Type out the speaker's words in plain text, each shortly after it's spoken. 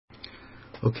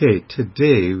Okay,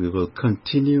 today we will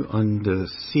continue on the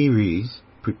series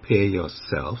Prepare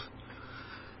Yourself.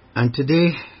 And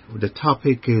today the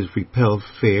topic is Repel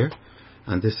Fear,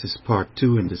 and this is part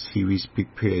 2 in the series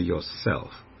Prepare Yourself.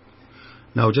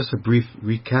 Now just a brief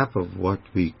recap of what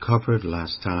we covered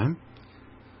last time.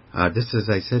 This, as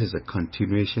I said, is a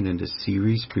continuation in the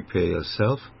series Prepare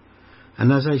Yourself.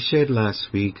 And as I shared last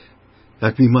week,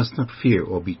 that we must not fear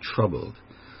or be troubled,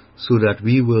 so that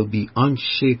we will be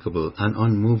unshakable and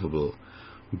unmovable,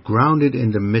 grounded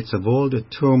in the midst of all the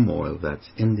turmoil that's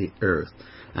in the earth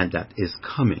and that is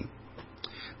coming.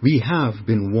 We have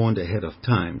been warned ahead of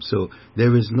time, so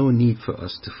there is no need for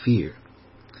us to fear.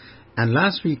 And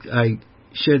last week I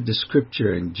shared the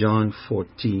scripture in John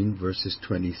 14 verses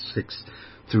 26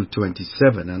 through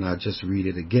 27, and I'll just read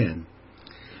it again.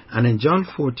 And in John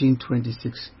 14,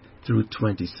 26 through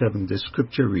 27, the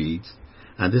scripture reads,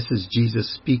 and this is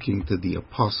Jesus speaking to the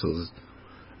apostles.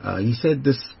 He said,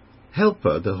 "This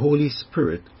Helper, the Holy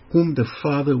Spirit, whom the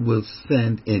Father will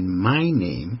send in my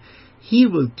name, he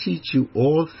will teach you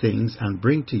all things and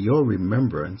bring to your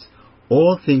remembrance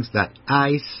all things that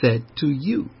I said to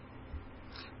you.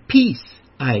 Peace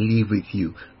I leave with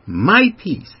you. My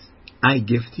peace I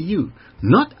give to you.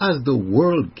 Not as the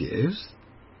world gives,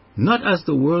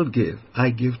 I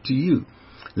give to you.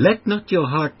 Let not your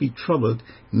heart be troubled,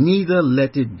 neither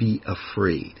let it be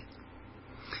afraid."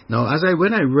 Now,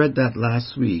 when I read that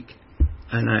last week,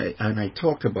 and I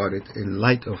talked about it in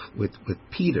light of with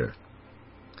Peter,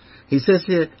 he says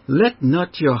here, "Let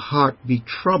not your heart be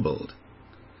troubled,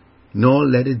 nor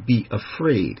let it be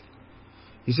afraid."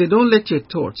 He said, don't let your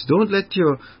thoughts, don't let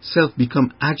yourself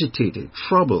become agitated,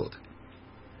 troubled.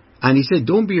 And he said,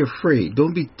 don't be afraid,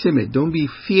 don't be timid, don't be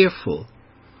fearful.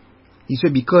 He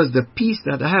said, because the peace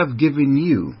that I have given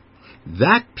you,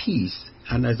 that peace,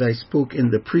 and as I spoke in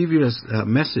the previous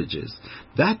messages,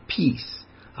 that peace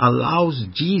allows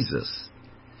Jesus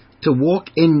to walk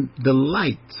in the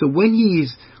light. So when he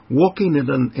is walking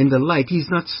in the light, he's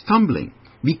not stumbling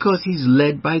because he's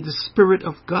led by the Spirit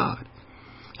of God.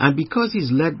 And because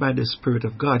he's led by the Spirit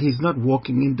of God, he's not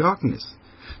walking in darkness.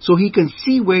 So he can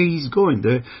see where he's going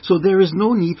there. So there is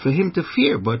no need for him to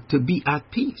fear, but to be at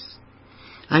peace.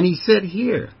 And he said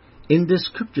here, in the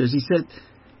scriptures, he said,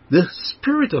 the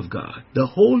Spirit of God, the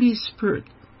Holy Spirit,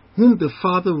 whom the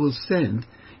Father will send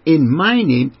in my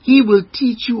name, he will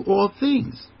teach you all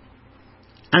things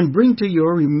and bring to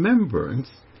your remembrance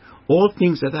all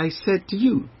things that I said to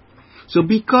you. So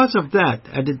because of that,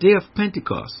 at the day of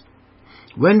Pentecost,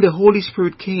 when the Holy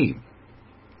Spirit came,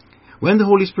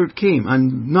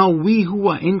 and now we who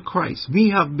are in Christ,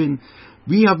 we have been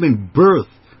birthed,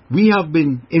 we have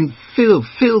been filled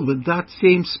with that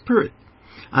same Spirit.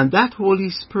 And that Holy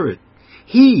Spirit,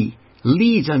 he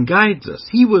leads and guides us.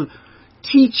 He will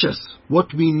teach us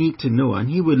what we need to know, and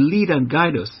he will lead and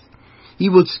guide us. He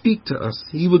will speak to us.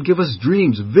 He will give us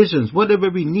dreams, visions, whatever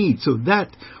we need, so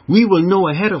that we will know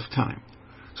ahead of time,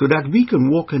 so that we can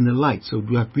walk in the light, so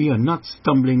that we are not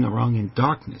stumbling around in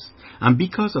darkness. And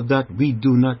because of that, we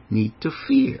do not need to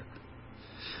fear.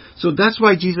 So that's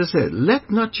why Jesus said,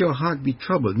 let not your heart be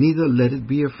troubled, neither let it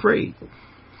be afraid.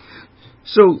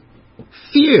 So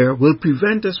fear will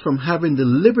prevent us from having the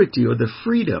liberty or the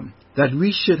freedom that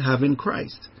we should have in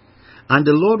Christ. And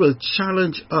the Lord will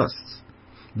challenge us,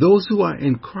 those who are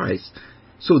in Christ,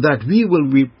 so that we will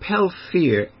repel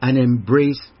fear and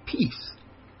embrace peace.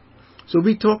 So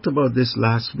we talked about this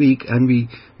last week, and we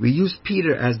used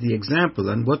Peter as the example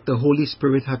and what the Holy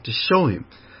Spirit had to show him.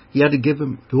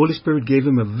 The Holy Spirit gave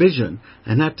him a vision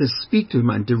and had to speak to him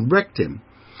and direct him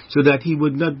so that he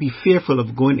would not be fearful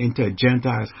of going into a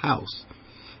Gentile's house.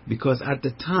 Because at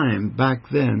the time, back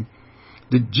then,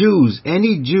 the Jews,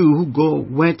 any Jew who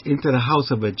went into the house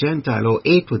of a Gentile or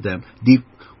ate with them,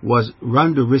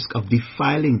 run the risk of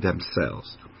defiling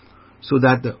themselves. So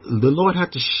that the Lord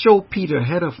had to show Peter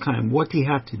ahead of time what he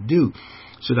had to do,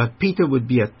 so that Peter would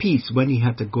be at peace when he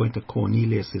had to go into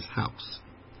Cornelius' house.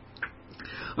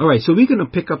 All right, so we're going to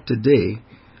pick up today,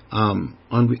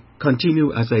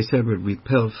 continue, as I said, with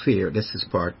Repel Fear. This is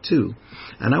part 2.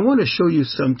 And I want to show you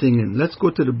something, and let's go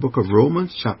to the book of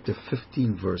Romans, chapter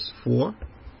 15, verse 4.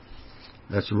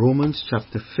 That's Romans,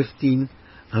 chapter 15,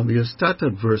 and we'll start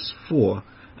at verse 4.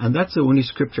 And that's the only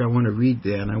scripture I want to read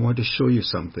there, and I want to show you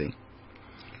something.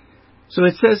 So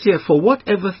it says here, for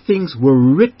whatever things were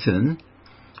written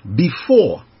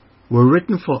before were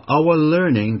written for our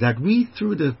learning, that we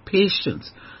through the patience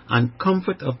and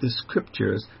comfort of the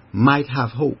scriptures might have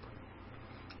hope.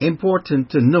 Important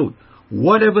to note,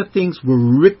 whatever things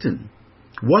were written,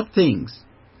 what things?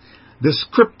 The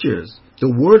scriptures,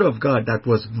 the word of God that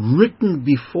was written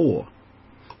before,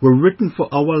 were written for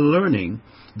our learning,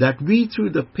 that we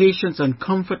through the patience and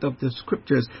comfort of the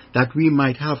Scriptures, that we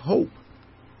might have hope.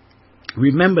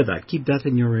 Remember that. Keep that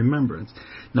in your remembrance.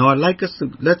 Now I'd like us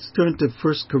to, let's turn to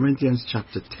 1 Corinthians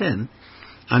chapter 10,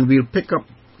 and we'll pick up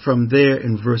from there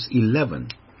in verse 11.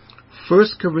 1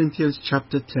 Corinthians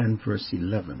chapter 10, verse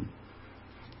 11.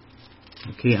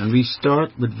 Okay, and we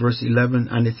start with verse 11,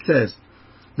 and it says,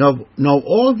 Now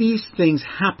all these things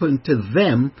happened to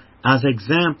them as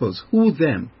examples. Who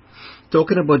them?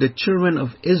 Talking about the children of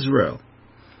Israel.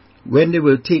 When they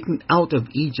were taken out of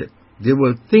Egypt, there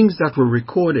were things that were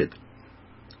recorded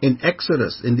in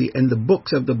Exodus, in the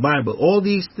books of the Bible. All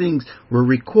these things were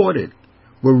recorded,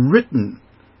 were written.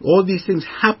 All these things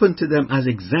happened to them as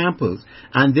examples,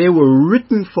 and they were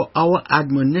written for our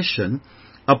admonition,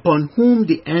 upon whom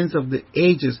the ends of the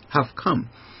ages have come.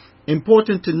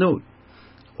 Important to note,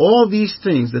 all these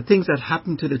things, the things that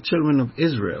happened to the children of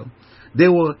Israel, they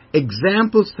were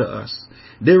examples to us.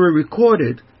 They were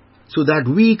recorded so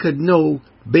that we could know,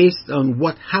 based on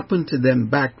what happened to them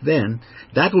back then,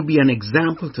 that would be an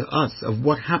example to us of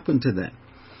what happened to them.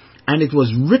 And it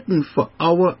was written for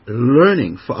our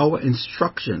learning, for our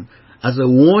instruction, as a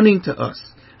warning to us.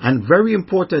 And very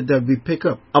important that we pick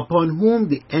up, upon whom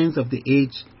the ends of the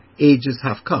ages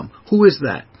have come. Who is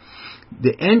that?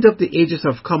 The end of the ages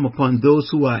have come upon those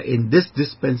who are in this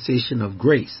dispensation of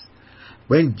grace.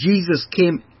 When Jesus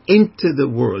came into the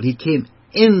world, He came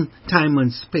in time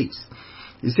and space.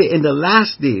 You see, in the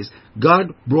last days,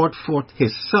 God brought forth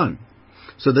His Son.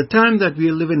 So the time that we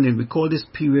are living in, we call this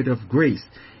period of grace,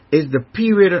 is the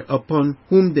period upon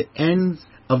whom the ends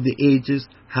of the ages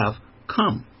have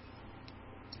come.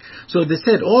 So they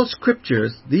said all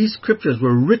scriptures, these scriptures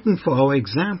were written for our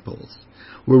examples,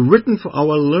 were written for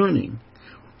our learning,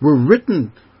 were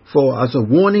written for as a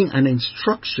warning and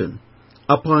instruction,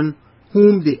 upon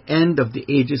whom the end of the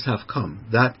ages have come.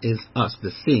 That is us,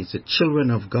 the saints, the children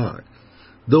of God,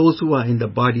 those who are in the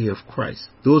body of Christ,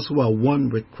 those who are one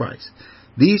with Christ.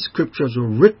 These scriptures were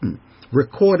written,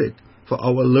 recorded for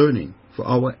our learning, for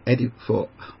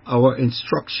our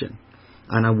instruction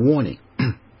and a warning.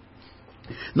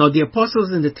 Now the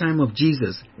apostles in the time of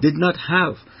Jesus did not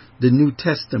have the New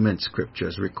Testament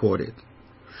scriptures recorded.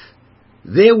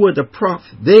 They with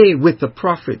the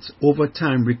prophets over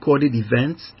time recorded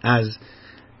events as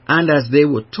they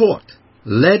were taught,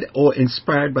 led or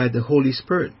inspired by the Holy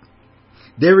Spirit.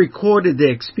 They recorded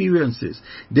their experiences.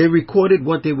 They recorded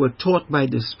what they were taught by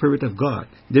the Spirit of God.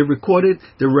 They recorded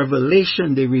the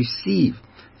revelation they received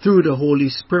through the Holy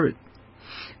Spirit.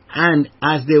 And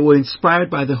as they were inspired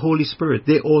by the Holy Spirit,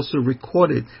 they also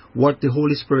recorded what the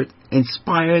Holy Spirit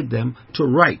inspired them to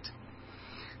write.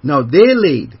 Now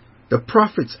the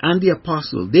prophets and the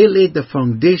apostles, they laid the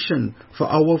foundation for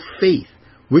our faith,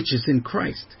 which is in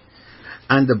Christ.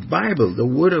 And the Bible, the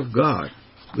Word of God,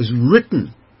 was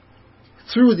written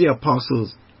through the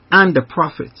apostles and the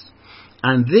prophets.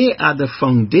 And they are the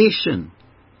foundation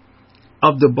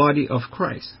of the body of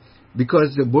Christ.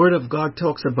 Because the Word of God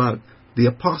talks about the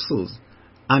apostles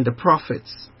and the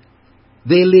prophets.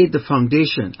 They laid the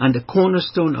foundation, and the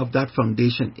cornerstone of that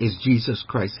foundation is Jesus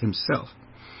Christ Himself.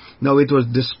 Now it was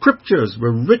the scriptures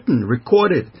were written,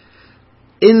 recorded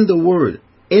in the Word,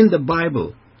 in the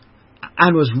Bible,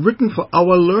 and was written for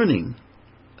our learning,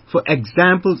 for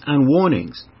examples and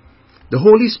warnings. The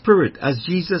Holy Spirit, as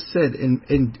Jesus said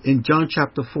in John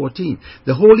chapter 14,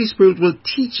 the Holy Spirit will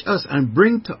teach us and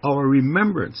bring to our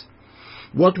remembrance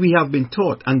what we have been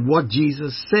taught and what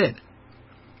Jesus said.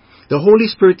 The Holy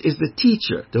Spirit is the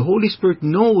teacher. The Holy Spirit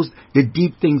knows the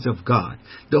deep things of God.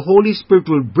 The Holy Spirit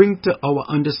will bring to our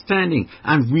understanding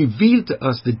and reveal to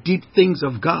us the deep things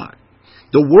of God.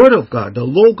 The Word of God, the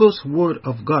Logos Word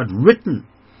of God, written,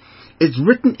 is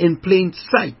written in plain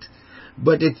sight.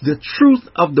 But it's the truth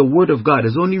of the Word of God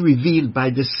is only revealed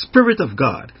by the Spirit of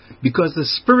God. Because the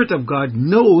Spirit of God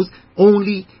knows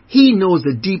He knows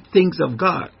the deep things of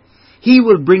God. He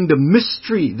will bring the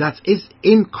mystery that is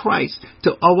in Christ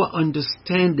to our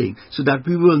understanding so that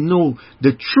we will know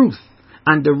the truth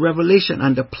and the revelation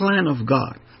and the plan of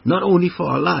God, not only for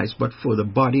our lives, but for the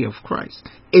body of Christ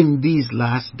in these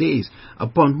last days,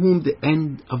 upon whom the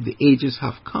end of the ages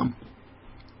have come.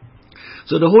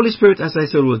 So the Holy Spirit, as I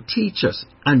said, will teach us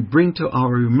and bring to our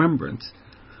remembrance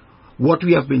what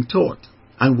we have been taught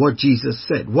and what Jesus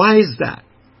said. Why is that?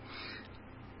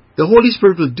 The Holy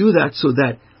Spirit will do that so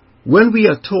that when we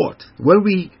are taught, when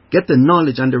we get the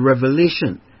knowledge and the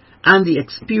revelation and the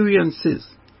experiences,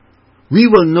 we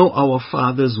will know our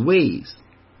Father's ways.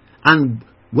 And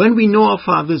when we know our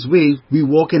Father's ways, we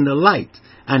walk in the light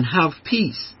and have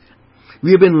peace.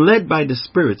 We have been led by the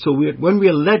Spirit. So when we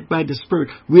are led by the Spirit,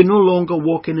 we're no longer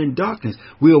walking in darkness.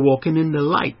 We are walking in the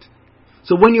light.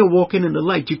 So when you're walking in the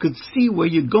light, you can see where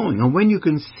you're going. And when you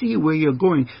can see where you're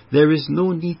going, there is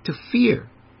no need to fear.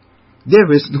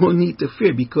 There is no need to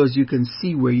fear because you can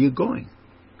see where you're going.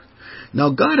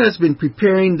 Now, God has been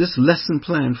preparing this lesson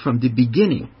plan from the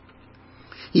beginning.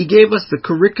 He gave us the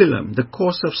curriculum, the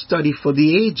course of study for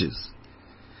the ages.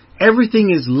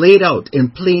 Everything is laid out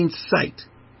in plain sight.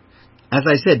 As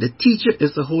I said, the teacher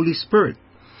is the Holy Spirit.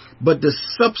 But the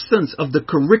substance of the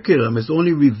curriculum is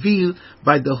only revealed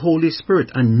by the Holy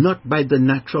Spirit and not by the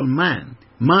natural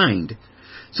mind.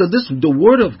 So the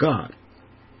Word of God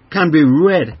can be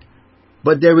read,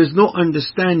 but there is no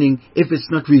understanding if it's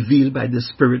not revealed by the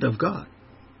Spirit of God.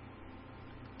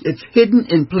 It's hidden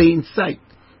in plain sight,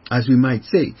 as we might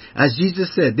say. As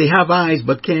Jesus said, they have eyes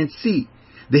but can't see.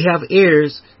 They have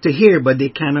ears to hear but they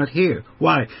cannot hear.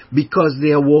 Why? Because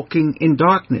they are walking in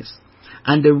darkness.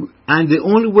 And the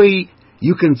only way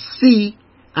you can see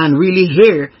and really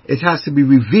hear, it has to be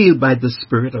revealed by the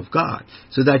Spirit of God.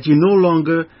 So that you're no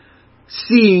longer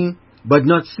seeing but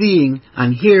not seeing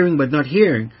and hearing but not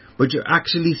hearing, but you're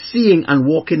actually seeing and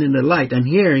walking in the light and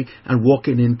hearing and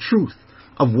walking in truth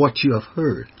of what you have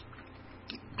heard.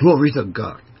 Glory to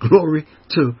God. Glory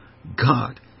to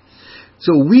God.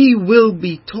 So we will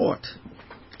be taught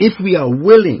if we are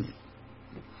willing,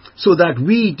 so that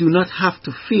we do not have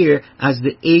to fear as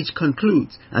the age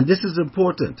concludes. And this is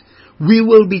important. We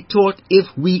will be taught if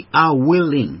we are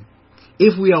willing.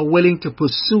 If we are willing to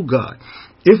pursue God.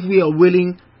 If we are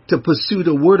willing to pursue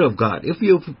the Word of God. If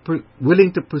we are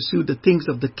willing to pursue the things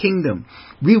of the kingdom.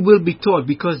 We will be taught,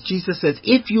 because Jesus says,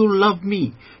 if you love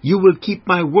me, you will keep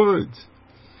my words.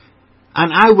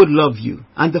 And I would love you.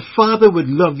 And the Father would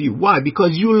love you. Why?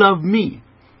 Because you love me.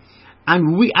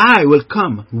 And we will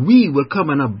come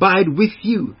and abide with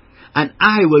you. And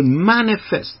I will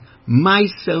manifest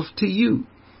myself to you.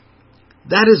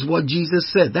 That is what Jesus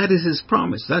said. That is his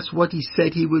promise. That's what he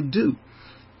said he would do.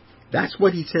 That's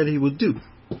what he said he would do.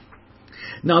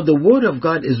 Now the Word of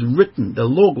God is written. The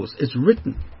Logos is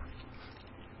written.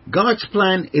 God's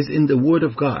plan is in the Word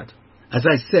of God. As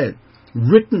I said,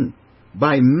 written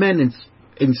by men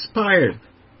inspired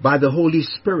by the Holy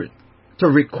Spirit to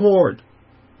record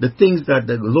the things that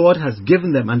the Lord has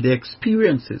given them and the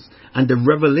experiences and the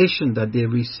revelation that they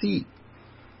receive.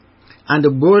 And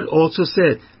the Word also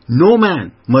said, no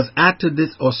man must add to this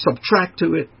or subtract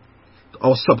to it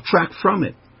or subtract from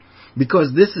it,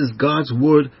 because this is God's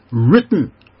Word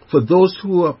written for those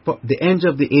who are the end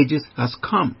of the ages has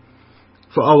come,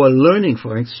 for our learning,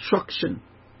 for instruction,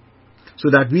 so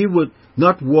that we would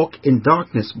not walk in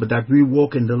darkness, but that we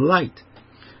walk in the light,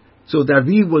 so that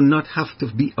we will not have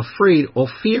to be afraid or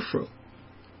fearful.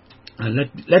 And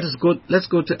let's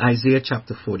go to Isaiah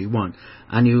chapter 41,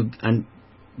 and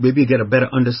maybe you get a better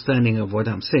understanding of what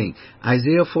I'm saying.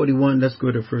 Isaiah 41, let's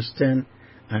go to verse 10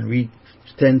 and read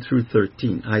 10 through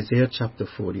 13. Isaiah chapter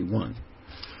 41.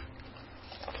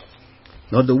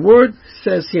 Now the word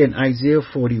says here in Isaiah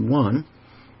 41,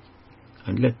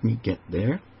 and let me get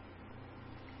there.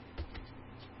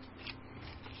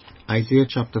 Isaiah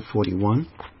chapter 41,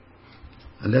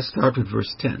 and let's start with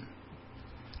verse 10.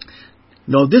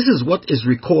 Now this is what is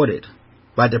recorded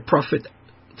by the prophet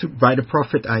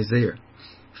Isaiah.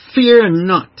 Fear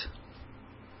not,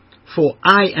 for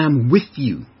I am with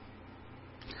you.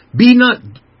 Be not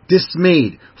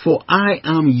dismayed, for I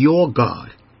am your God.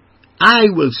 I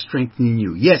will strengthen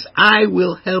you. Yes, I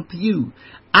will help you.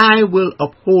 I will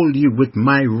uphold you with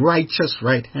my righteous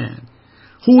right hand.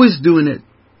 Who is doing it?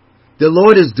 The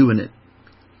Lord is doing it.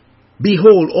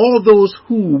 Behold, all those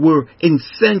who were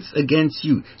incensed against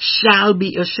you shall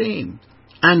be ashamed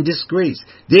and disgraced.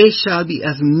 They shall be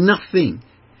as nothing,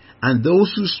 and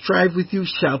those who strive with you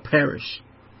shall perish.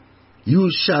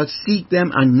 You shall seek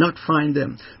them and not find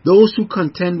them. Those who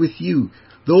contend with you,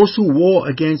 those who war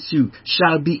against you,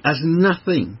 shall be as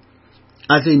nothing,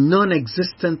 as a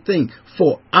non-existent thing.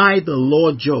 For I, the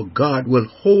Lord your God, will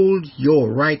hold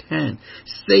your right hand,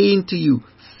 saying to you,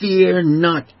 fear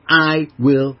not, I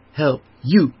will help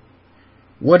you.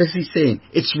 What is he saying?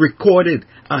 It's recorded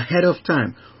ahead of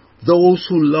time. Those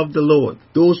who love the Lord,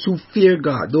 those who fear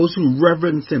God, those who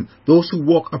reverence him, those who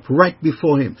walk upright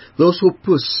before him, those who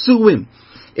pursue him.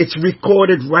 It's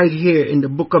recorded right here in the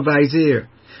book of Isaiah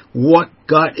what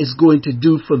God is going to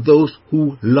do for those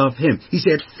who love him. He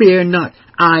said, fear not,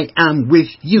 I am with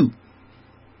you.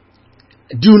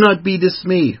 Do not be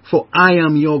dismayed, for I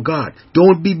am your God.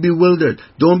 Don't be bewildered.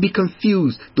 Don't be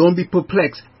confused. Don't be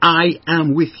perplexed. I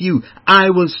am with you. I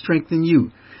will strengthen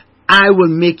you. I will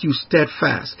make you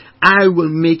steadfast. I will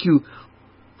make you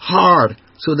hard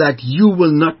so that you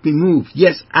will not be moved.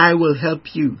 Yes, I will help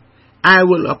you. I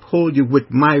will uphold you with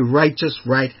my righteous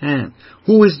right hand.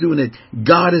 Who is doing it?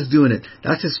 God is doing it.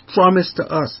 That's His promise to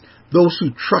us. Those who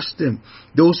trust Him,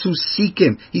 those who seek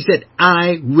Him. He said,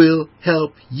 I will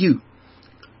help you.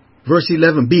 Verse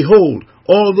 11, behold,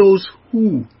 all those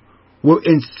who were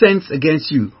incensed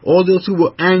against you, all those who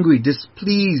were angry,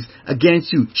 displeased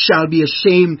against you, shall be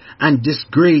ashamed and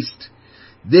disgraced.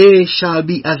 They shall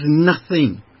be as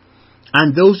nothing.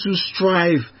 And those who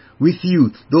strive with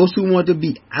you, those who want to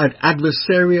be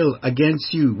adversarial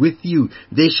against you, with you,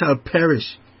 they shall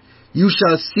perish. You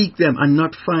shall seek them and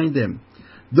not find them.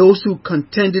 Those who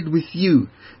contended with you,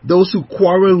 those who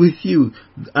quarrel with you,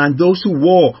 and those who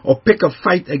war or pick a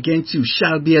fight against you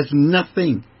shall be as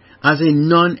nothing, as a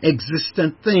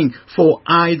non-existent thing. For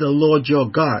I, the Lord your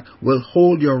God, will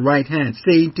hold your right hand,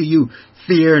 saying to you,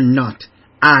 fear not,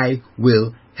 I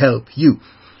will help you.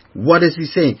 What is He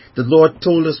saying? The Lord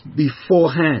told us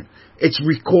beforehand. It's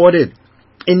recorded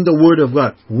in the Word of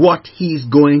God what He's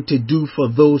going to do for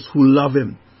those who love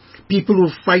Him. People who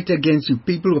fight against you,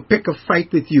 people who pick a fight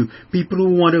with you, people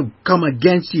who want to come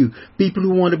against you, people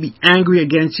who want to be angry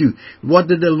against you. What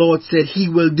did the Lord say He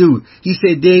will do? He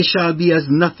said, they shall be as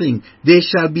nothing. They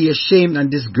shall be ashamed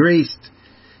and disgraced.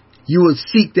 You will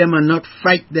seek them and not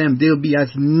fight them. They'll be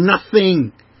as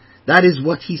nothing. That is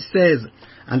what He says.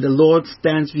 And the Lord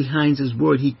stands behind His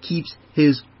word. He keeps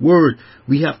His word.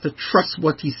 We have to trust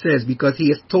what He says because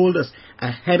He has told us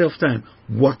ahead of time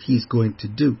what He's going to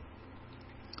do.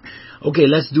 Okay,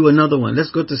 let's do another one. Let's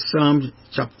go to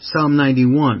Psalm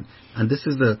 91. And this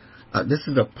is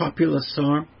a popular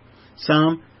psalm.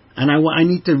 And I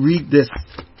need to read this.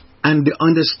 And the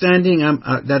understanding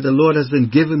that the Lord has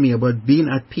been giving me about being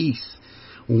at peace,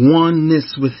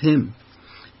 oneness with Him,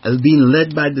 being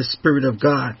led by the Spirit of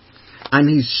God. And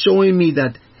He's showing me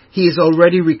that He is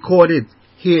already recorded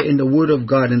here in the Word of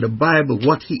God, in the Bible,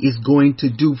 what He is going to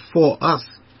do for us,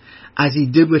 as He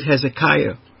did with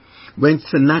Hezekiah. When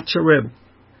Sennacherib,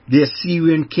 the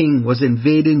Assyrian king, was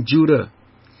invading Judah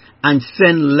and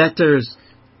sent letters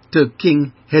to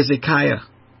King Hezekiah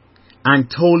and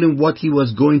told him what he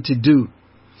was going to do,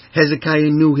 Hezekiah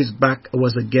knew his back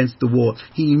was against the wall.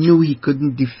 He knew he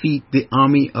couldn't defeat the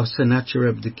army of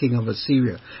Sennacherib, the king of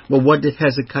Assyria. But what did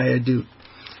Hezekiah do?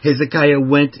 Hezekiah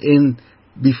went in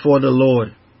before the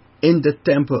Lord in the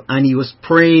temple, and he was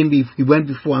praying. He went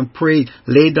before and prayed,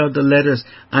 laid out the letters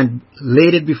and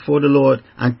laid it before the Lord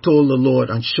and told the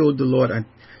Lord and showed the Lord and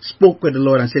spoke with the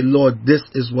Lord and said, Lord, this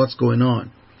is what's going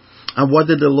on. And what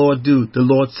did the Lord do? The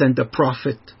Lord sent the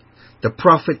prophet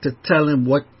to tell him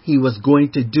what He was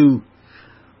going to do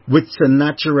with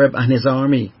Sennacherib and his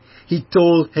army. He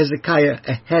told Hezekiah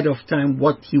ahead of time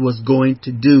what he was going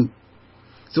to do.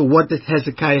 So what did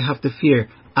Hezekiah have to fear?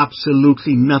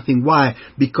 Absolutely nothing. Why?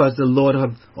 Because the Lord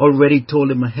had already told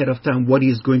him ahead of time what He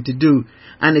is going to do.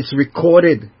 And it's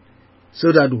recorded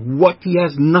so that what he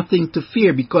has nothing to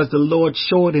fear, because the Lord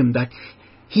showed him that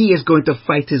He is going to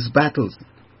fight his battles.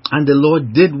 And the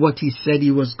Lord did what He said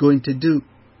He was going to do.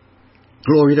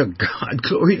 Glory to God.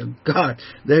 Glory to God.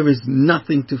 There is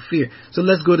nothing to fear. So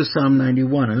let's go to Psalm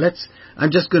 91. And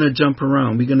I'm just going to jump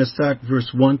around. We're going to start verse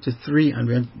 1 to 3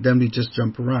 and then we just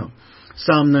jump around.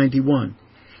 Psalm 91.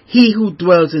 He who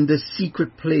dwells in the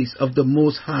secret place of the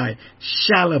Most High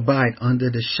shall abide under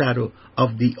the shadow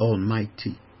of the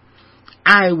Almighty.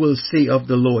 I will say of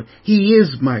the Lord, He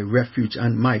is my refuge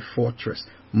and my fortress.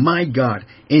 My God,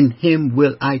 in Him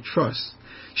will I trust.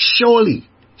 Surely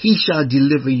He shall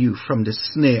deliver you from the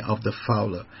snare of the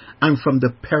fowler and from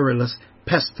the perilous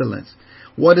pestilence.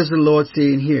 What is the Lord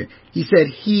saying here? He said,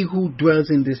 He who dwells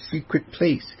in the secret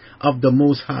place of the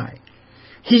Most High.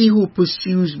 He who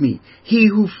pursues me, He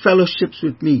who fellowships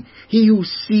with me, He who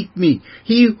seeks me,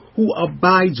 He who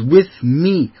abides with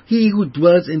me, He who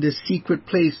dwells in the secret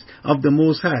place of the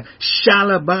Most High shall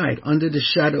abide under the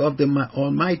shadow of the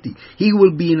Almighty. He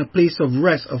will be in a place of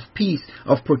rest, of peace,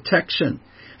 of protection.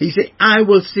 He said, I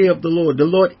will say of the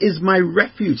Lord is my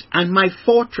refuge and my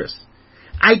fortress.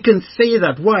 I can say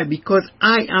that. Why? Because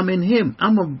I am in Him.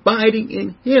 I'm abiding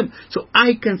in Him. So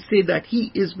I can say that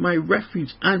He is my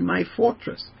refuge and my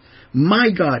fortress. My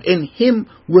God, in Him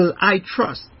will I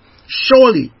trust.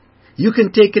 Surely, you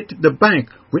can take it to the bank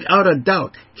without a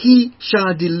doubt. He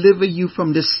shall deliver you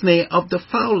from the snare of the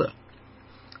fowler.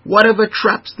 Whatever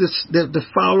traps the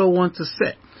fowler wants to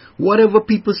set. Whatever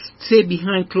people say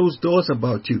behind closed doors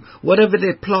about you, whatever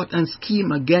they plot and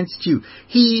scheme against you,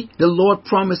 the Lord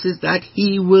promises that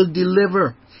He will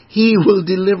deliver. He will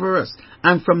deliver us.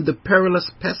 And from the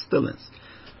perilous pestilence,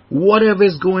 whatever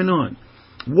is going on,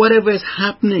 whatever is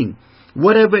happening,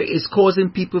 Whatever is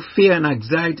causing people fear and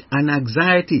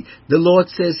anxiety, the Lord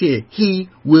says here, He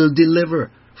will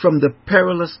deliver from the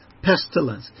perilous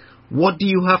pestilence. What do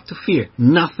you have to fear?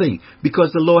 Nothing,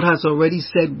 because the Lord has already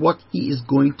said what He is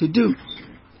going to do.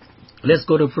 Let's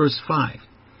go to verse 5.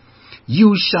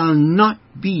 You shall not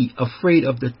be afraid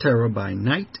of the terror by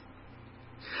night,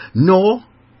 nor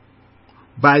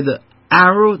by the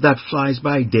arrow that flies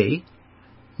by day,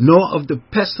 nor of the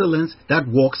pestilence that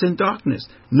walks in darkness,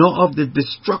 nor of the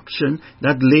destruction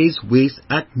that lays waste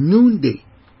at noonday.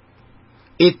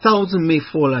 1,000 may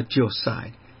fall at your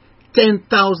side,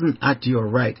 10,000 at your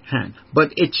right hand,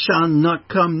 but it shall not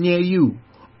come near you.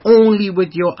 Only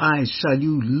with your eyes shall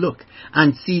you look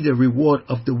and see the reward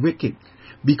of the wicked,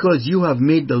 because you have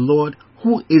made the Lord,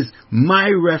 who is my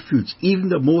refuge, even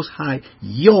the Most High,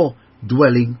 your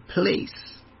dwelling place.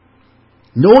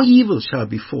 No evil shall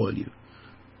befall you,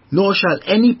 nor shall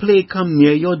any plague come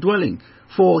near your dwelling,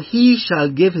 for He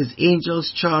shall give His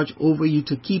angels charge over you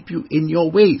to keep you in your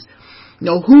ways.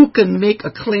 Now, who can make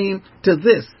a claim to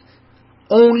this?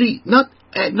 Only, not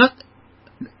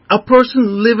a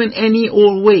person living any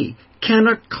old way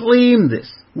cannot claim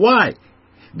this. Why?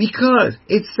 Because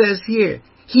it says here,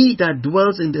 he that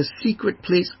dwells in the secret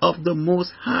place of the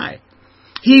Most High.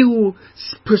 He who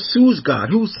pursues God,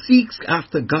 who seeks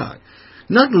after God,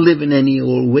 not living any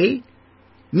old way,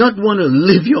 not want to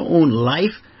live your own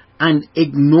life and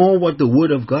ignore what the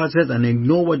Word of God says and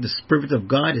ignore what the Spirit of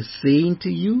God is saying to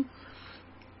you.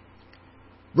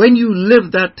 When you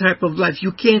live that type of life,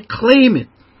 you can't claim it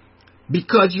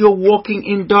because you're walking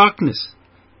in darkness.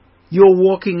 You're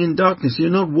walking in darkness. You're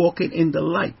not walking in the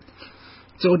light.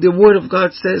 So the Word of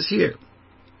God says here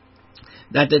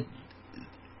that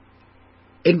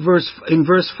in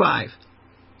verse 5,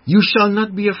 you shall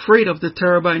not be afraid of the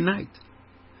terror by night,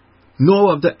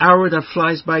 nor of the arrow that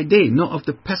flies by day, nor of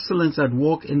the pestilence that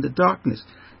walk in the darkness,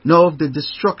 nor of the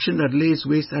destruction that lays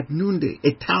waste at noonday.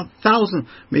 1,000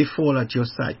 may fall at your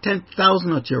side,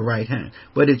 10,000 at your right hand,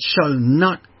 but it shall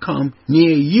not come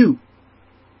near you.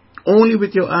 Only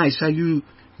with your eyes shall you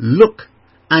look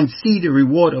and see the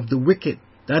reward of the wicked.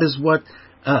 That is what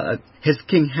his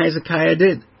King Hezekiah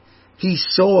did. He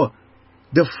saw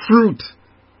the fruit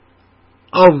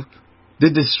of the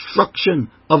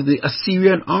destruction of the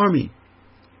Assyrian army.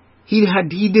 He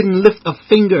didn't lift a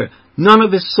finger. None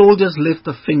of his soldiers lift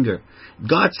a finger.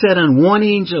 God said on one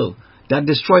angel that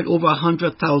destroyed over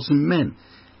 100,000 men.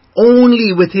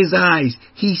 Only with his eyes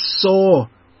he saw.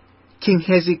 King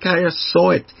Hezekiah saw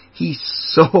it. He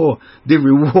saw the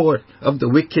reward of the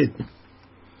wicked.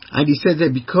 And he said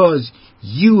that because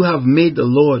you have made the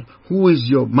Lord, who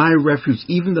is my refuge,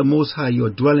 even the Most High, your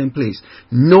dwelling place,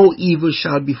 no evil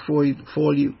shall befall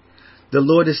you. The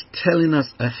Lord is telling us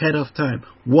ahead of time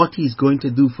what He's going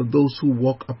to do for those who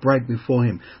walk upright before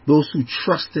Him, those who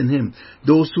trust in Him,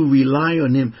 those who rely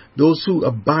on Him, those who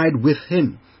abide with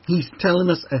Him. He's telling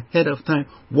us ahead of time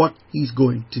what He's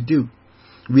going to do.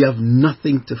 We have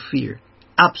nothing to fear.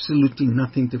 Absolutely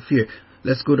nothing to fear.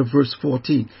 Let's go to verse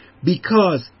 14.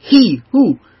 Because He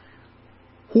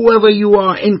whoever you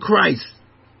are in Christ,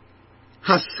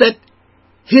 has set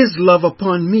His love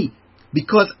upon me.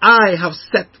 Because I have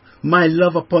set my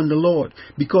love upon the Lord.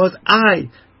 Because I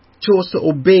chose to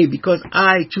obey. Because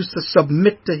I choose to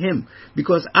submit to Him.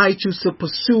 Because I choose to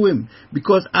pursue Him.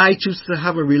 Because I choose to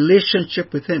have a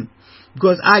relationship with Him.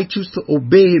 Because I choose to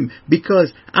obey Him.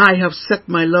 Because I have set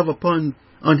my love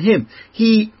on Him.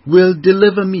 He will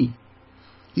deliver me.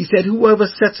 He said, whoever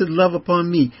sets his love upon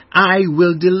me, I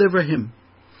will deliver him.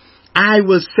 I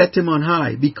will set him on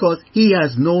high because he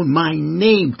has known my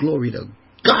name. Glory to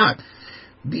God.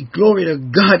 Glory to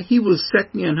God. He will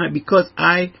set me on high because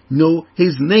I know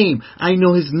His name. I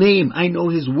know His name. I know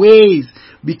His ways.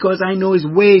 Because I know His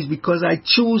ways. Because I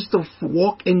choose to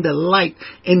walk in the light,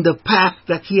 in the path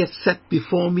that He has set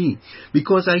before me.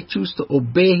 Because I choose to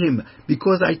obey Him.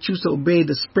 Because I choose to obey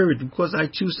the Spirit. Because I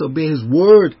choose to obey His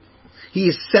word. He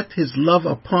has set His love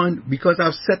upon, because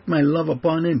I've set my love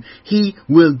upon Him. He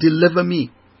will deliver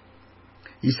me.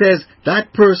 He says,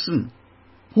 that person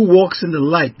who walks in the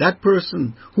light, that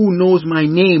person who knows my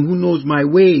name, who knows my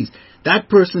ways, that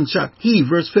person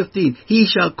verse 15, he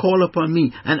shall call upon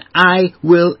me and I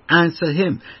will answer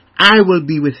him. I will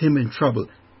be with him in trouble.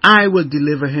 I will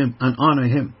deliver him and honor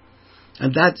him.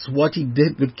 And that's what He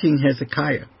did with King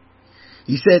Hezekiah.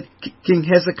 He said King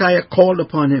Hezekiah called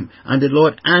upon Him and the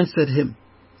Lord answered him.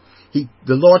 The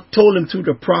Lord told him through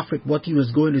the prophet what He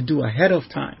was going to do ahead of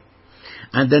time.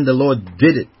 And then the Lord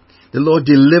did it. The Lord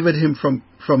delivered him from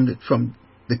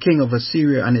the king of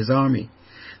Assyria and his army.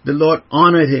 The Lord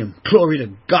honored him. Glory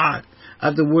to God.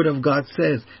 As the word of God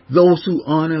says, those who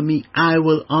honor me, I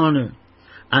will honor.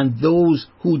 and those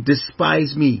who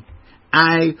despise me,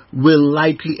 I will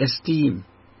lightly esteem.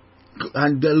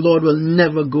 And the Lord will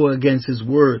never go against His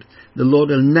word. The Lord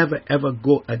will never ever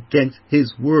go against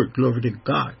His word. Glory to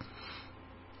God.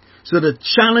 So the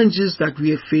challenges that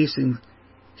we are facing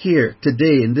here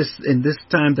today in this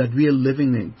time that we are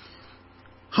living in,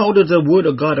 how does the word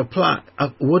of God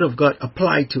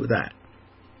apply to that?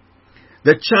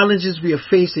 The challenges we are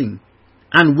facing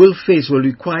and will face will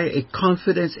require a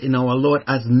confidence in our Lord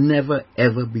as never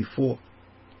ever before.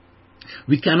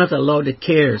 We cannot allow the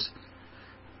cares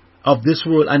of this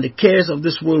world, and the cares of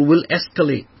this world will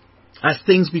escalate as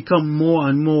things become more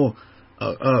and more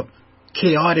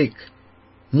chaotic,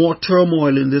 more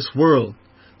turmoil in this world.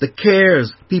 The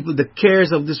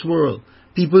cares of this world,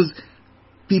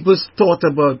 people's thought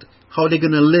about how they're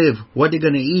going to live, what they're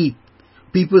going to eat,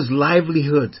 people's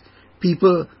livelihood,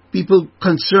 people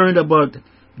concerned about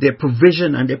their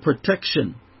provision and their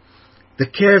protection. The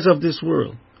cares of this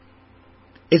world,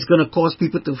 it's going to cause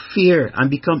people to fear and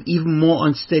become even more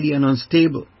unsteady and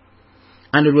unstable.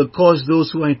 And it will cause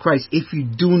those who are in Christ, if you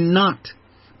do not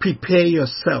prepare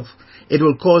yourself, it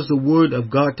will cause the word of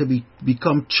God to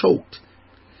become choked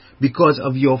because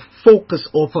of your focus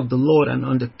off of the Lord and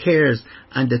on the cares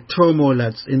and the turmoil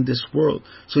that's in this world.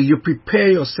 So you prepare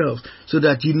yourself so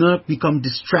that you not become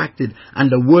distracted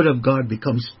and the word of God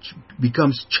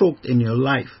becomes choked in your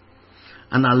life,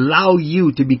 and allow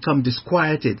you to become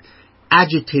disquieted,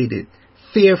 agitated,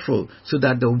 fearful, so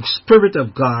that the Spirit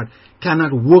of God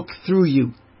cannot work through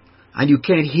you and you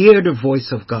can't hear the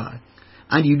voice of God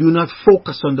and you do not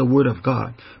focus on the word of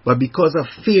God. But because of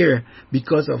fear,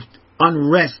 because of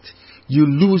unrest, you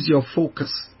lose your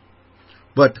focus.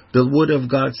 But the word of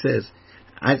God says,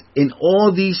 in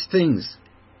all these things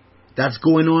that's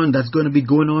going to be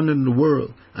going on in the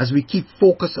world, as we keep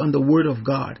focus on the word of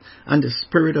God and the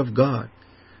Spirit of God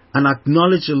and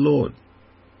acknowledge the Lord,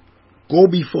 go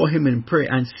before Him in prayer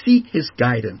and seek His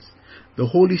guidance, the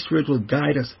Holy Spirit will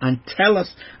guide us and tell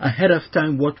us ahead of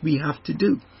time what we have to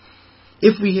do.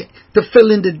 To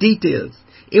fill in the details,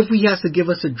 if He has to give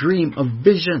us a dream, a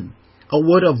vision, a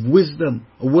word of wisdom,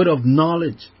 a word of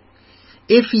knowledge,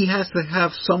 if He has to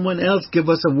have someone else give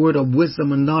us a word of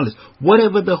wisdom and knowledge,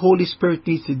 whatever the Holy Spirit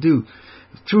needs to do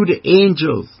through the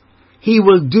angels, He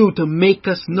will do to make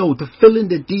us know, to fill in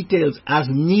the details as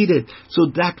needed, so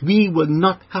that we will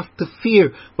not have to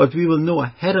fear, but we will know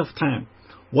ahead of time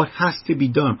what has to be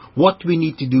done, what we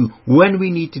need to do, when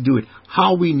we need to do it,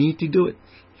 how we need to do it.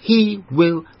 He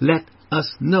will let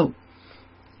us know.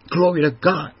 Glory to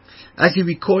God. As He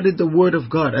recorded the word of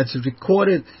God, as He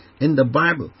recorded in the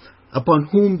Bible, upon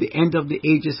whom the end of the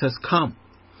ages has come.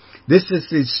 This is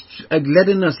His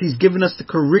letting us, He's given us the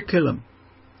curriculum,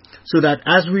 so that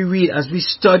as we read, as we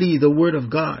study the word of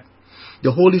God,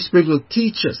 the Holy Spirit will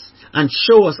teach us and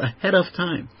show us ahead of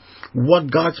time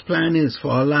what God's plan is for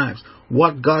our lives,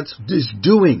 what God is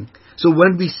doing. So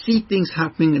when we see things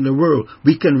happening in the world,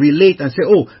 we can relate and say,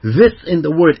 oh, this in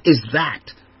the word is that.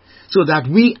 So that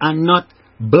we are not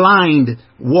blind,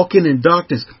 walking in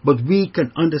darkness, but we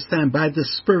can understand by the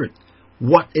Spirit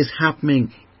what is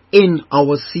happening in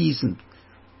our season.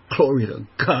 Glory to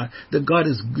God. The God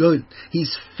is good.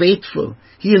 He's faithful.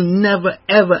 He'll never,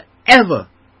 ever, ever,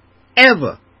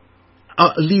 ever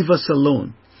leave us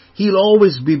alone. He'll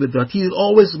always be with us. He'll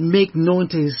always make known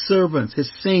to His servants,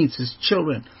 His saints, His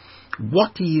children,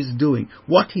 what He is doing,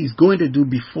 what He's going to do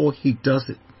before He does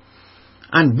it.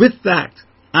 And with that,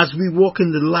 as we walk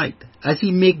in the light, as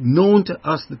He make known to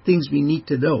us the things we need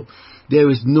to know, there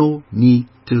is no need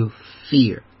to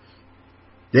fear.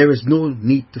 There is no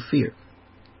need to fear.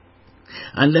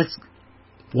 And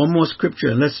one more scripture,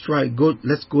 and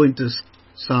let's go into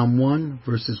Psalm 1,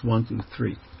 verses 1 through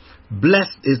 3.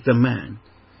 Blessed is the man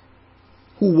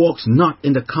who walks not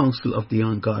in the counsel of the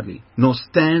ungodly, nor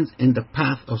stands in the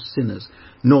path of sinners,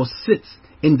 nor sits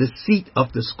in the seat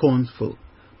of the scornful.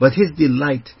 But his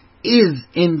delight is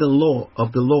in the law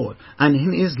of the Lord, and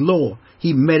in His law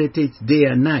he meditates day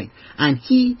and night. And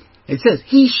it says,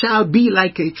 he shall be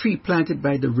like a tree planted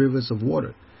by the rivers of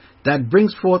water, that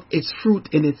brings forth its fruit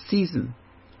in its season,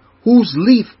 whose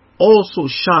leaf also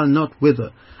shall not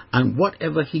wither, and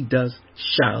whatever he does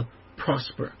shall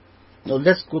prosper. Now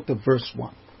let's go to verse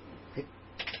 1.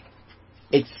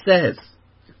 It says,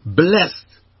 blessed,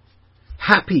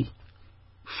 happy,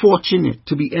 fortunate,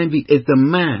 to be envied is the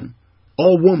man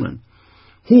or woman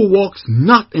who walks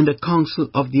not in the counsel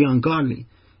of the ungodly.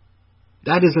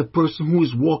 That is a person who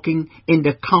is walking in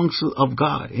the counsel of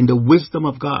God, in the wisdom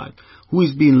of God, who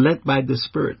is being led by the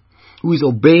Spirit, who is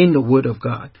obeying the word of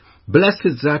God. Blessed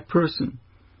is that person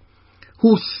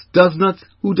who does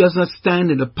not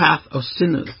stand in the path of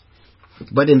sinners,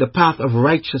 but in the path of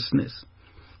righteousness,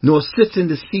 nor sits in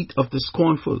the seat of the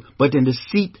scornful, but in the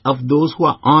seat of those who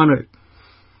are honored.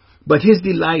 But his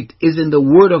delight is in the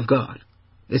word of God.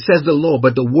 It says the law,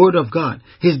 but the word of God.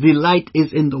 His delight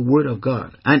is in the word of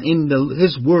God. And in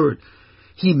his word,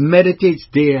 he meditates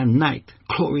day and night.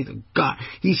 Glory to God.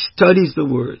 He studies the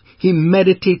word. He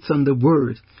meditates on the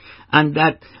word. And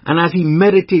as he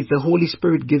meditates, the Holy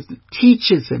Spirit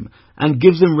teaches him and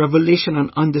gives him revelation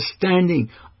and understanding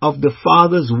of the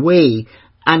Father's way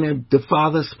and the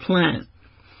Father's plan.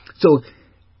 So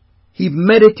he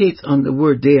meditates on the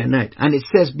word day and night. And it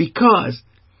says because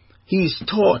he's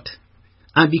taught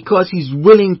and because he's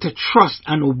willing to trust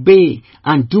and obey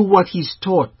and do what he's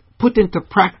taught, put into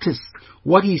practice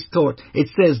what he's taught, it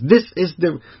says this is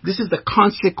the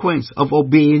consequence of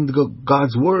obeying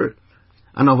God's word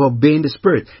and of obeying the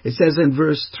Spirit. It says in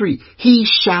verse 3, he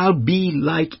shall be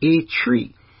like a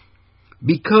tree.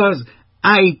 Because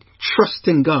I trust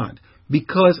in God,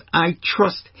 because I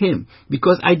trust him,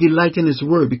 because I delight in his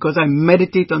word, because I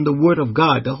meditate on the word of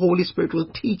God, the Holy Spirit will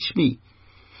teach me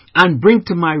and bring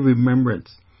to my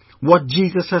remembrance what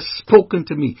Jesus has spoken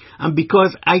to me. And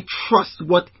because I trust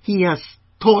what he has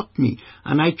taught me,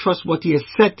 and I trust what he has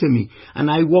said to me,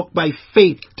 and I walk by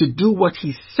faith to do what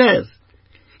he says.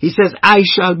 He says, I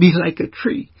shall be like a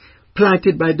tree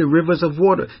planted by the rivers of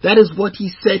water. That is what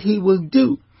he said he will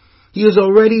do. He has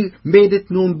already made it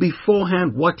known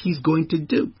beforehand what he's going to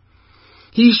do.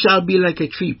 He shall be like a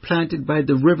tree planted by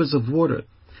the rivers of water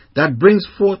that brings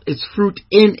forth its fruit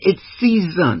in its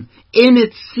season,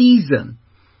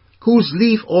 whose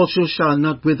leaf also shall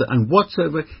not wither, and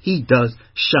whatsoever he does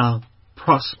shall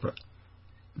prosper.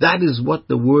 That is what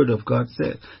the word of God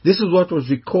says. This is what was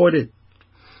recorded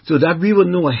so that we will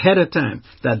know ahead of time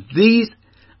that these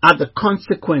are the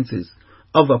consequences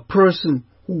of a person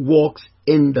who walks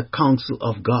in the counsel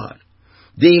of God.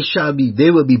 They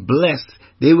will be blessed.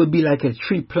 They will be like a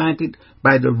tree planted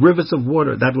by the rivers of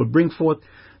water that will bring forth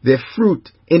their fruit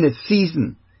in its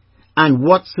season. And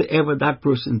whatsoever that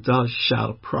person does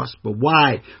shall prosper.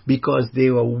 Why? Because they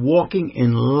were walking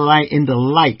in the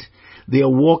light. They are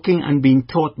walking and being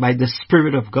taught by the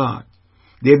Spirit of God.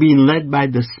 They're being led by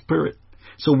the Spirit.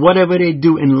 So whatever they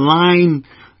do in line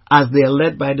as they are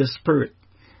led by the Spirit,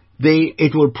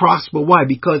 it will prosper. Why?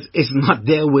 Because it's not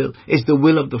their will. It's the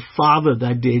will of the Father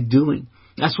that they're doing.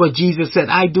 That's what Jesus said.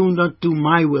 I do not do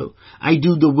my will. I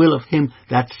do the will of him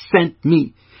that sent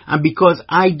me. And because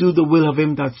I do the will of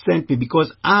him that sent me,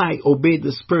 because I obey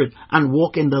the Spirit and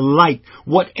walk in the light,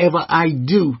 whatever I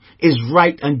do is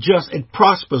right and just. It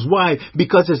prospers. Why?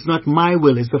 Because it's not my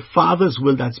will. It's the Father's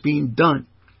will that's being done.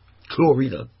 Glory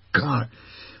to God.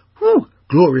 Whew.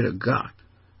 Glory to God.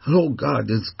 Oh, God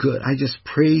is good. I just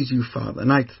praise you, Father,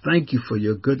 and I thank you for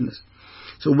your goodness.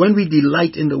 So when we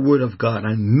delight in the Word of God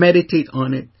and meditate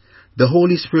on it, the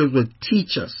Holy Spirit will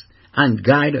teach us and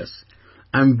guide us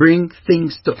and bring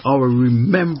things to our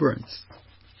remembrance.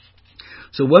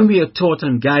 So when we are taught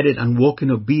and guided and walk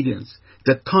in obedience,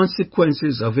 the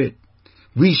consequences of it,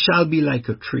 we shall be like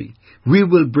a tree. We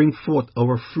will bring forth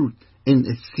our fruit in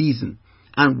its season,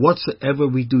 and whatsoever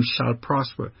we do shall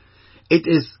prosper. It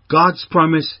is God's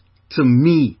promise to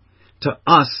me, to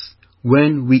us,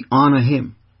 when we honor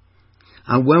him.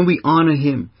 And when we honor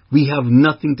him, we have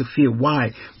nothing to fear.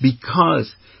 Why?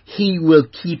 Because he will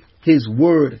keep his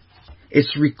word.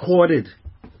 It's recorded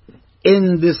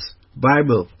in this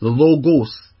Bible, the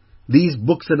Logos. These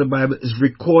books of the Bible is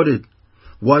recorded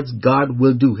what God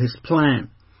will do, his plan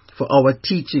for our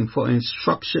teaching, for our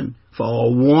instruction, for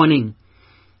our warning.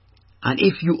 And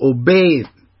if you obey it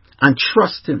and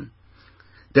trust him,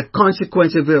 the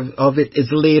consequence of it is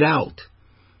laid out.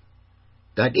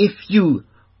 That if you're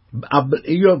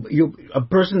a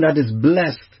person that is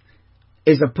blessed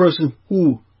is a person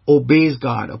who obeys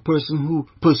God, a person who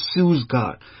pursues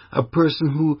God, a person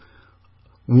who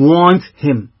wants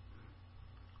him.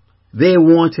 They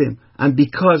want him, and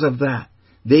because of that,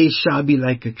 they shall be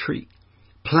like a tree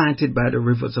planted by the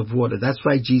rivers of water. That's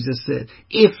why Jesus said,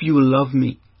 if you love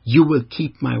me, you will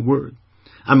keep my word,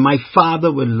 and my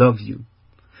Father will love you.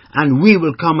 And we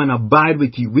will come and abide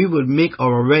with you. We will make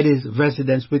our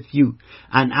residence with you.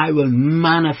 And I will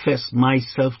manifest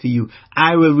myself to you.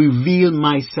 I will reveal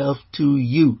myself to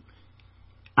you.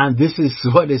 And this is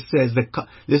what it says.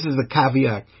 This is the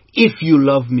caveat. If you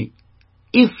love me,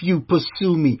 if you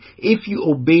pursue me, if you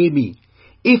obey me,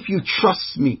 if you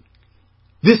trust me,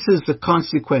 this is the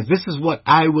consequence. This is what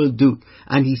I will do.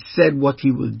 And he said what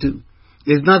he will do.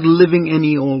 It's not living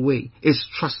any old way. It's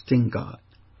trusting God.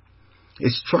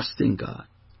 It's trusting God.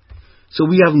 So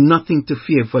we have nothing to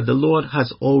fear, for the Lord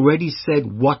has already said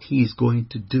what he is going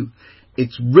to do.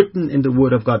 It's written in the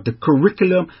Word of God. The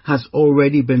curriculum has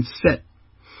already been set.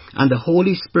 And the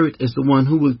Holy Spirit is the one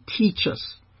who will teach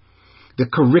us the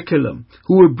curriculum,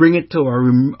 who will bring it to our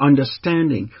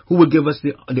understanding, who will give us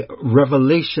the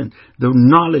revelation, the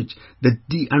knowledge,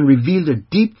 and reveal the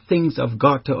deep things of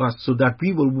God to us, so that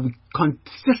we will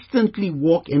consistently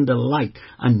walk in the light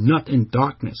and not in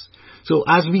darkness. So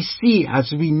as we see,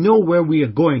 as we know where we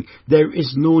are going, there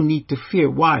is no need to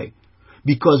fear. Why?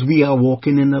 Because we are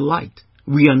walking in the light.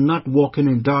 We are not walking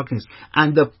in darkness.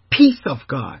 And the peace of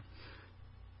God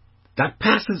that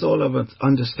passes all of us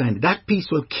understanding, that peace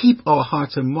will keep our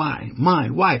hearts and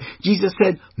mind. Why? Jesus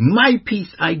said, my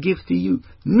peace I give to you,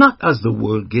 not as the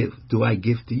world do I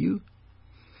give to you.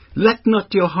 Let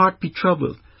not your heart be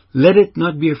troubled. Let it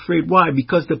not be afraid. Why?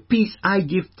 Because the peace I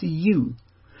give to you,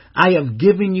 I have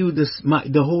given you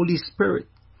the Holy Spirit.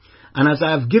 And as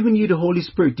I have given you the Holy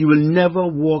Spirit, you will never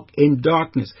walk in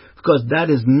darkness, because that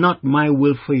is not my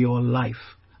will for your life.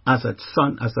 As a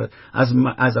son,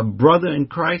 as a brother in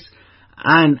Christ,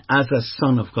 and as a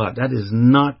son of God. That is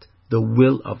not the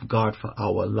will of God for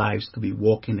our lives, to be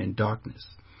walking in darkness.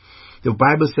 The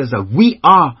Bible says that we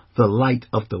are the light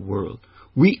of the world.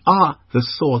 We are the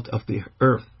salt of the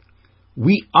earth.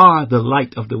 We are the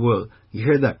light of the world. You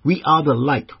hear that? We are the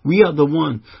light. We are the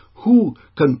one who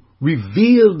can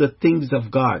reveal the things of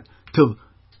God to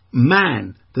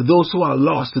man, to those who are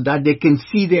lost, so that they can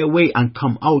see their way and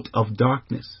come out of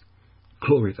darkness.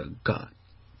 Glory to God.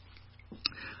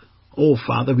 Oh,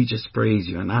 Father, we just praise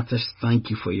you, and I just thank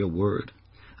you for your word.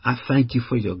 I thank you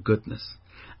for your goodness.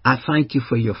 I thank you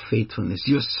for your faithfulness.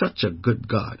 You're such a good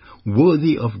God,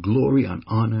 worthy of glory and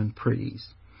honor and praise.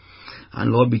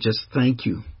 And Lord, we just thank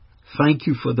you. Thank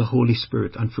you for the Holy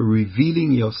Spirit and for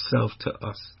revealing yourself to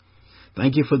us.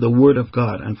 Thank you for the Word of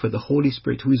God and for the Holy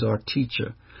Spirit, who is our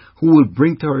teacher, who will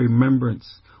bring to our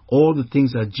remembrance all the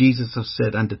things that Jesus has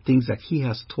said and the things that he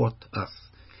has taught us.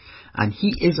 And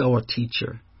he is our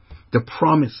teacher. The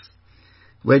promise,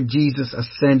 when Jesus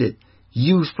ascended,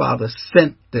 you, Father,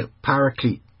 sent the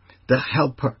Paraclete, the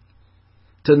Helper,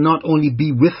 to not only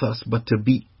be with us, but to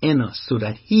be in us, so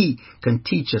that he can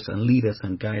teach us and lead us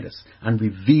and guide us and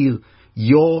reveal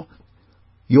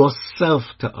yourself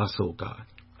to us, oh God.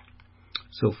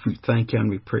 So we thank you and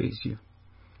we praise you.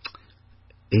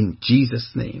 In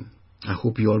Jesus' name, I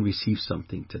hope you all receive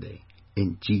something today.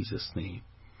 In Jesus' name,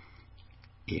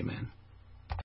 amen.